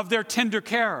children of their tender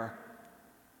care?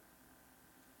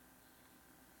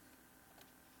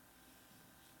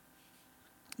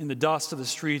 In the dust of the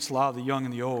streets lie the young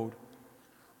and the old.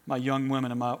 My young women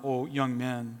and my old young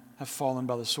men have fallen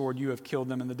by the sword. You have killed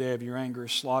them in the day of your anger,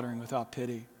 slaughtering without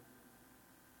pity.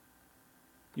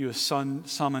 You have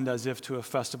summoned as if to a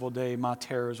festival day my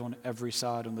terrors on every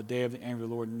side. On the day of the anger of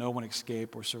the Lord, no one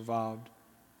escaped or survived.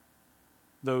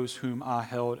 Those whom I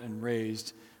held and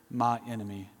raised, my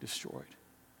enemy destroyed.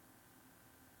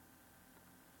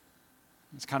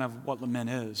 It's kind of what lament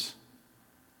is.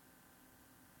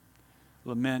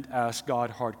 Lament asks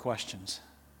God hard questions.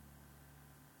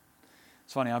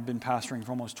 It's funny, I've been pastoring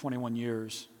for almost 21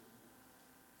 years.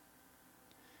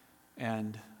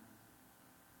 And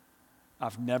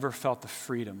I've never felt the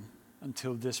freedom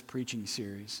until this preaching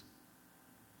series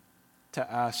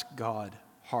to ask God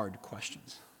hard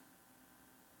questions.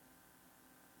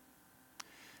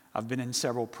 I've been in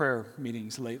several prayer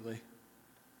meetings lately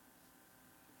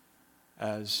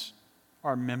as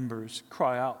our members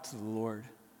cry out to the Lord.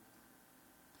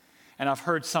 And I've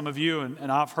heard some of you,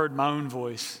 and I've heard my own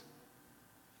voice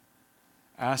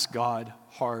ask God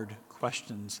hard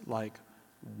questions like,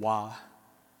 why?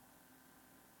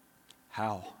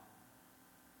 How?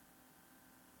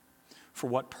 For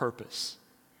what purpose?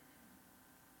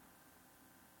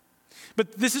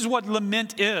 But this is what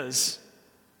lament is.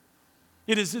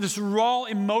 It is this raw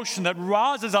emotion that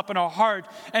rises up in our heart,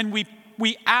 and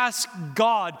we ask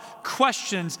God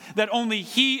questions that only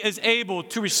He is able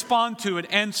to respond to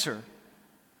and answer.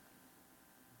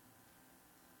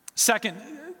 Second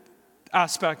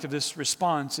aspect of this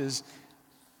response is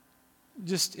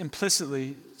just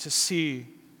implicitly to see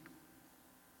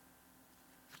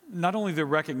not only the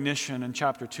recognition in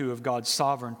chapter 2 of God's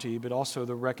sovereignty, but also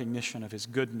the recognition of His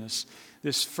goodness.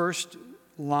 This first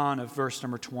line of verse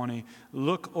number 20,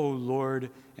 look, O Lord,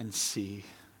 and see.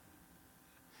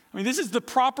 I mean, this is the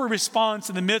proper response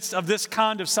in the midst of this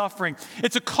kind of suffering.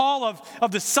 It's a call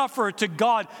of the sufferer to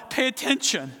God. Pay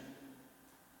attention.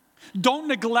 Don't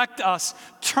neglect us.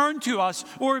 Turn to us.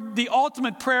 Or the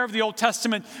ultimate prayer of the Old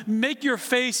Testament, make your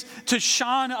face to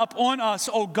shine upon us,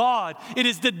 O God. It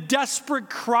is the desperate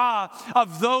cry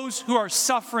of those who are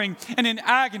suffering and in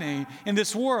agony in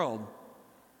this world.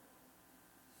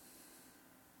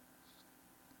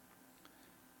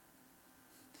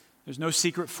 There's no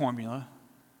secret formula.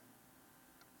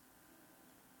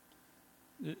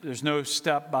 There's no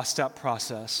step-by-step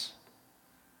process.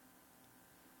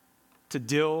 to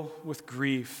deal with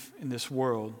grief in this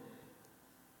world.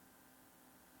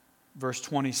 Verse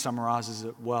 20 summarizes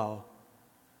it well.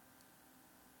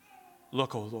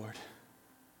 Look, O Lord.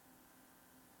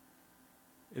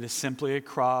 It is simply a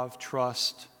cry of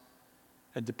trust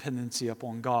and dependency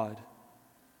upon God.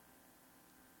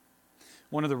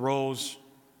 One of the roles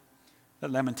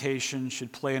that Lamentations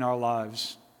should play in our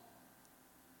lives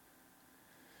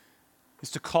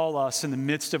is to call us in the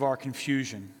midst of our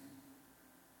confusion,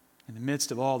 in the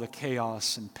midst of all the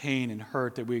chaos and pain and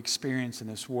hurt that we experience in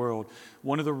this world.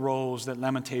 One of the roles that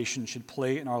Lamentations should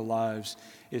play in our lives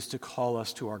is to call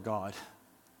us to our God.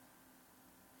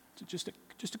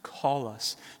 Just to call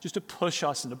us, just to push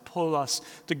us and to pull us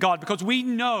to God. Because we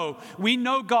know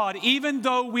God, even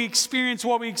though we experience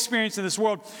what we experience in this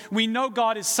world. We know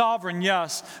God is sovereign,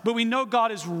 yes, but we know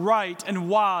God is right and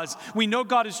wise. We know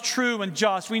God is true and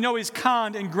just. We know He's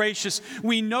kind and gracious.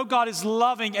 We know God is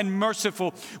loving and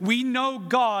merciful. We know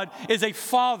God is a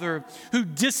Father who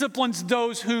disciplines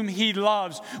those whom He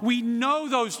loves. We know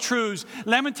those truths.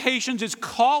 Lamentations is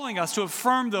calling us to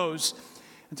affirm those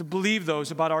and to believe those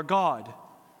about our God.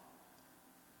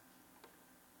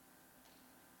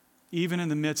 Even in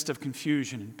the midst of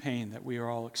confusion and pain that we are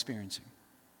all experiencing.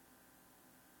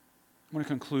 I want to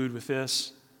conclude with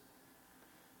this.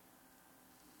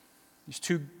 There's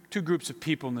two groups of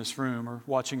people in this room or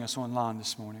watching us online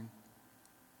this morning.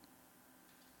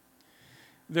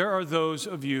 There are those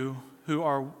of you who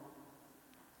are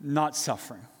not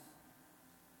suffering.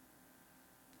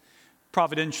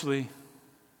 Providentially,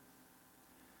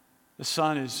 the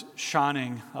sun is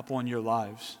shining upon your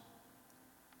lives.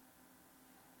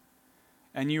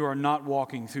 And you are not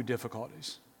walking through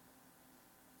difficulties.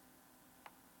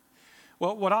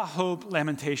 Well, what I hope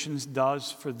Lamentations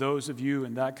does for those of you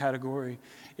in that category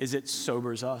is it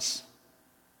sobers us.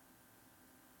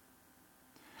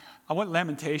 I want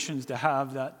Lamentations to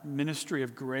have that ministry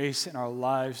of grace in our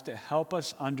lives to help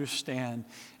us understand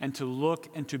and to look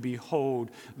and to behold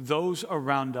those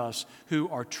around us who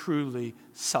are truly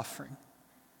suffering.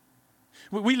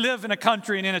 We live in a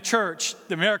country and in a church,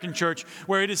 the American church,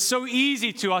 where it is so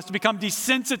easy to us to become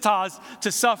desensitized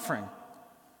to suffering.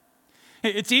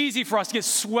 It's easy for us to get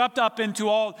swept up into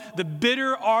all the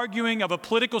bitter arguing of a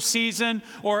political season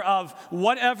or of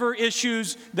whatever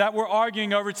issues that we're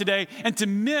arguing over today and to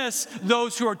miss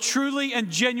those who are truly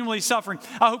and genuinely suffering.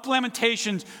 I hope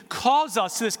Lamentations calls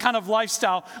us to this kind of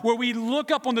lifestyle where we look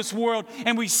up on this world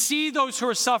and we see those who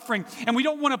are suffering and we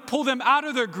don't want to pull them out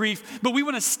of their grief, but we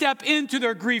want to step into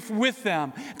their grief with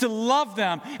them, to love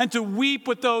them and to weep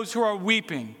with those who are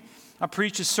weeping. I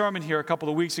preached a sermon here a couple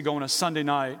of weeks ago on a Sunday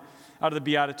night out of the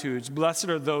Beatitudes. Blessed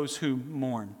are those who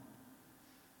mourn.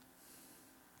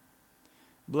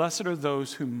 Blessed are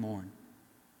those who mourn.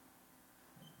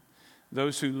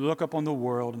 Those who look up on the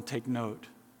world and take note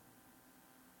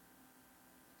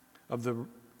of the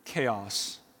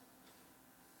chaos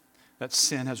that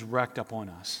sin has wreaked upon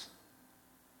us,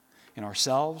 in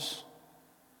ourselves,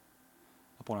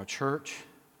 upon our church,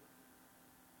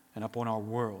 and upon our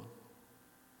world.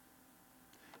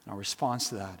 And our response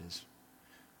to that is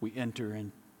we enter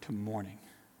into mourning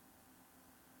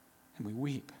and we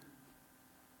weep.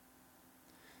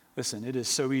 Listen, it is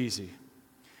so easy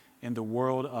in the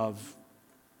world of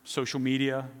social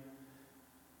media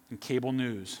and cable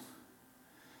news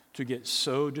to get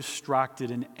so distracted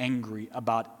and angry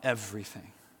about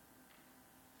everything.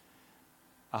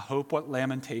 I hope what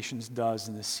Lamentations does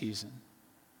in this season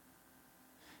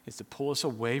is to pull us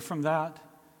away from that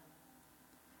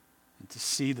and to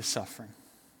see the suffering.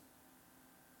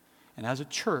 And as a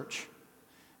church,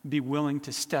 be willing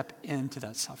to step into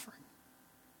that suffering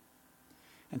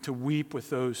and to weep with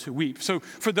those who weep. So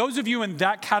for those of you in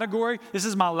that category, this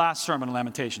is my last sermon on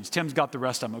Lamentations. Tim's got the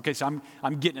rest of them. Okay, so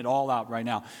I'm getting it all out right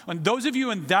now. And those of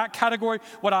you in that category,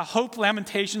 what I hope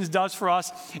Lamentations does for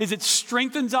us is it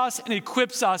strengthens us and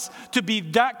equips us to be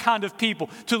that kind of people,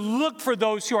 to look for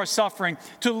those who are suffering,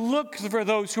 to look for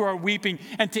those who are weeping,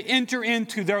 and to enter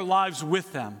into their lives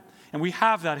with them. And we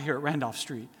have that here at Randolph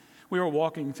Street. We are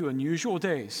walking through unusual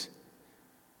days.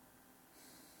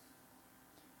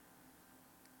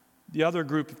 The other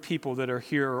group of people that are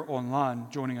here online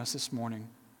joining us this morning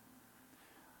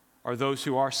are those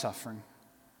who are suffering.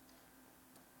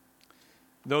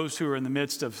 Those who are in the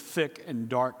midst of thick and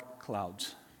dark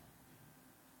clouds.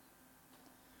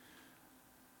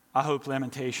 I hope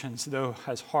Lamentations, though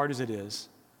as hard as it is,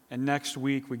 and next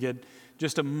week we get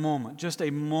just a moment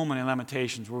in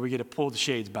Lamentations where we get to pull the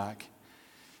shades back.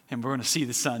 And we're going to see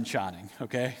the sun shining,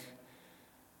 okay?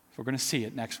 We're going to see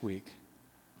it next week.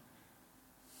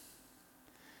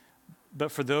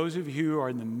 But for those of you who are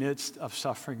in the midst of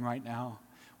suffering right now,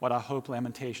 what I hope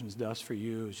Lamentations does for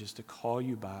you is just to call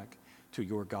you back to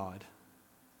your God.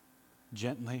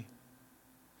 Gently,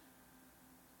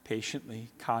 patiently,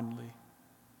 kindly.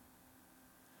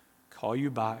 Call you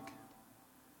back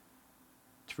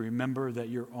to remember that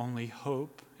your only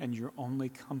hope and your only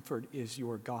comfort is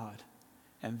your God.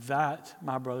 And that,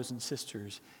 my brothers and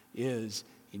sisters, is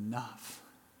enough.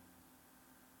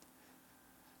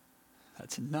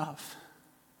 That's enough.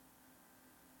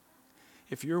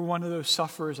 If you're one of those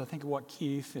sufferers, I think of what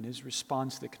Keith in his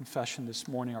response to the confession this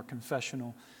morning, our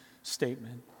confessional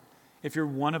statement. If you're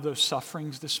one of those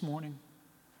sufferings this morning,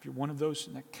 if you're one of those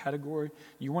in that category,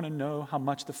 you want to know how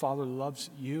much the Father loves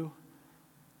you,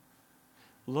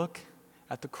 look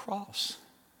at the cross.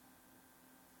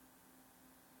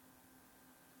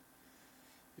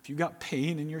 If you got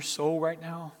pain in your soul right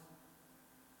now,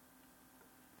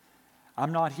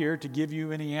 I'm not here to give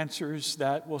you any answers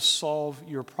that will solve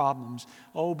your problems.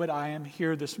 Oh, but I am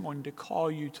here this morning to call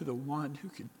you to the one who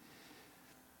can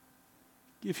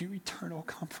give you eternal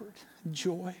comfort and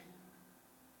joy.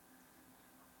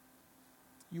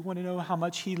 You want to know how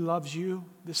much he loves you,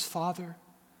 this Father?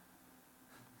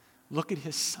 Look at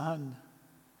his Son.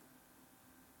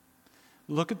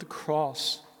 Look at the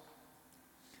cross.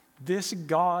 This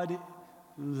God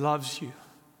loves you.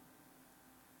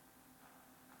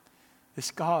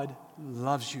 This God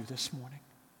loves you this morning.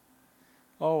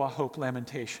 Oh, I hope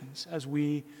Lamentations, as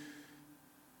we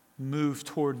move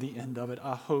toward the end of it,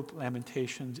 I hope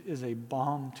Lamentations is a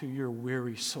balm to your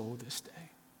weary soul this day.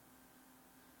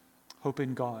 Hope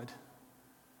in God.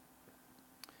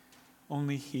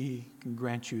 Only he can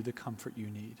grant you the comfort you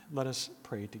need. Let us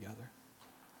pray together.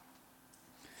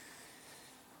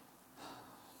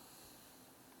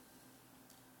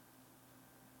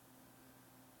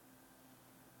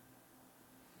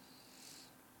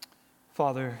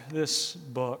 Father, this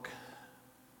book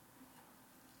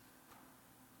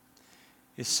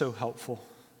is so helpful.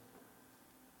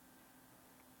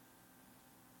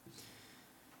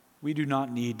 We do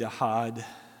not need to hide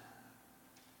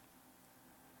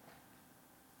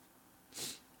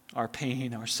our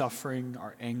pain, our suffering,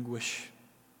 our anguish,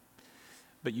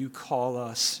 but you call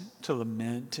us to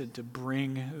lament, to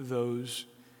bring those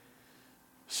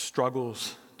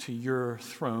struggles to your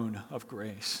throne of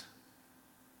grace.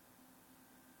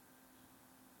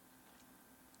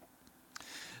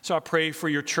 So I pray for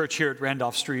your church here at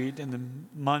Randolph Street in the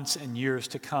months and years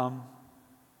to come.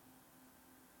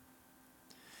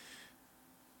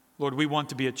 Lord, we want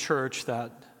to be a church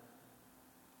that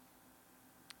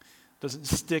doesn't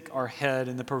stick our head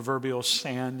in the proverbial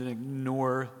sand and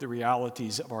ignore the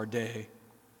realities of our day.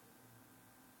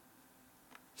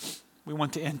 We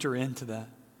want to enter into the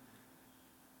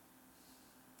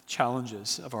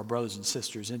challenges of our brothers and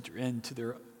sisters, enter into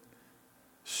their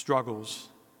struggles,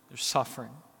 their suffering.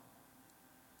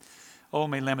 Oh,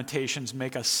 may Lamentations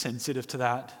make us sensitive to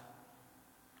that.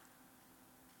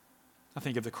 I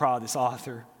think of the cry of this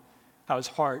author, how his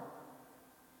heart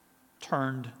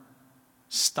turned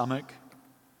stomach,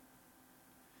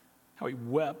 how he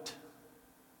wept.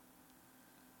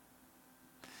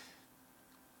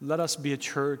 Let us be a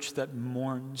church that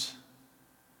mourns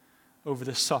over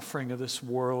the suffering of this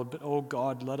world, but oh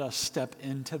God, let us step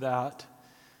into that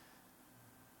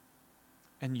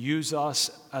and use us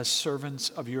as servants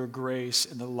of your grace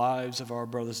in the lives of our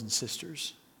brothers and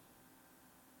sisters.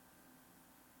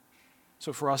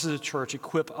 So for us as a church,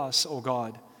 equip us, oh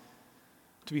God,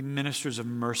 to be ministers of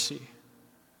mercy,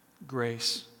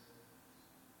 grace.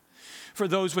 For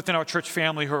those within our church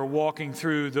family who are walking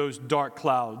through those dark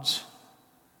clouds,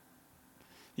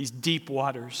 these deep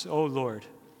waters, oh Lord,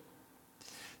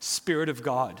 Spirit of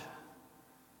God,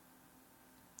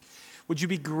 would you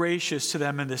be gracious to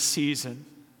them in this season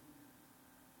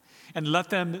and let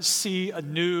them see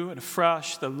anew and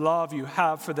afresh the love you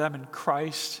have for them in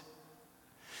Christ.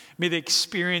 May they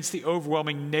experience the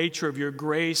overwhelming nature of your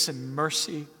grace and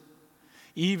mercy.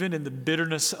 Even in the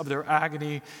bitterness of their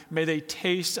agony, may they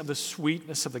taste of the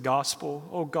sweetness of the gospel.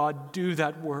 Oh God, do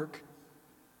that work.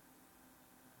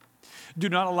 Do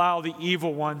not allow the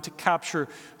evil one to capture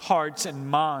hearts and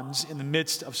minds in the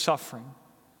midst of suffering.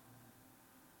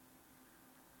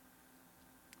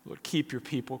 Lord, keep your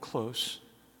people close.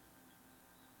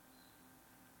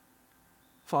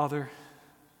 Father,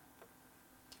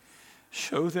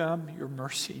 show them your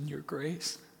mercy and your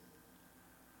grace.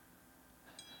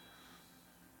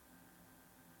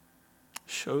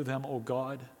 Show them, oh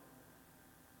God,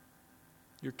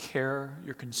 your care,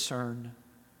 your concern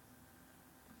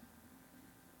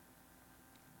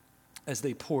as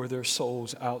they pour their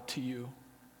souls out to you.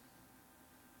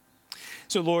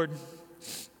 So, Lord,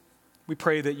 we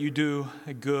pray that you do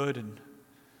a good and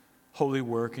holy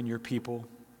work in your people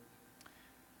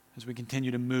as we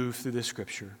continue to move through the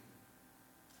Scripture.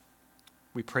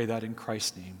 We pray that in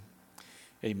Christ's name.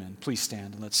 Amen. Please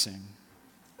stand and let's sing.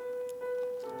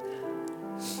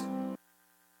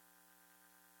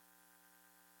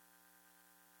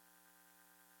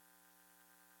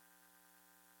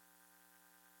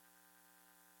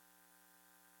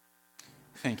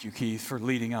 Thank you, Keith, for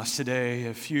leading us today.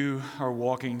 If you are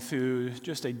walking through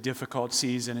just a difficult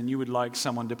season and you would like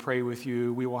someone to pray with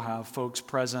you, we will have folks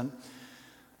present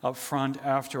up front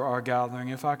after our gathering.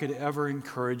 If I could ever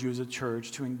encourage you as a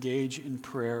church to engage in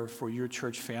prayer for your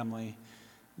church family,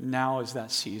 now is that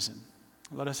season.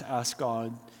 Let us ask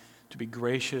God to be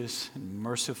gracious and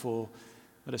merciful.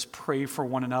 Let us pray for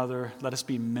one another. Let us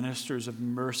be ministers of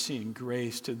mercy and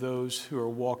grace to those who are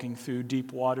walking through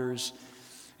deep waters.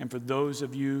 And for those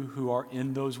of you who are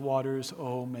in those waters,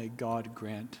 oh, may God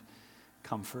grant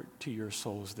comfort to your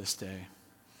souls this day.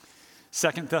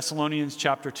 2 Thessalonians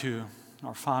chapter 2,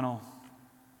 our final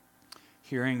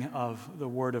hearing of the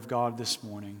Word of God this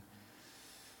morning.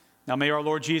 Now may our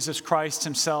Lord Jesus Christ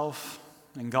himself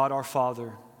and God our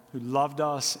Father, who loved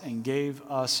us and gave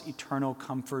us eternal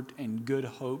comfort and good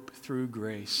hope through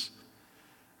grace,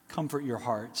 comfort your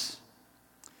hearts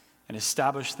and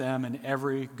establish them in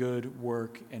every good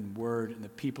work and word. And the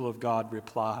people of God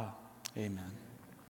reply, Amen.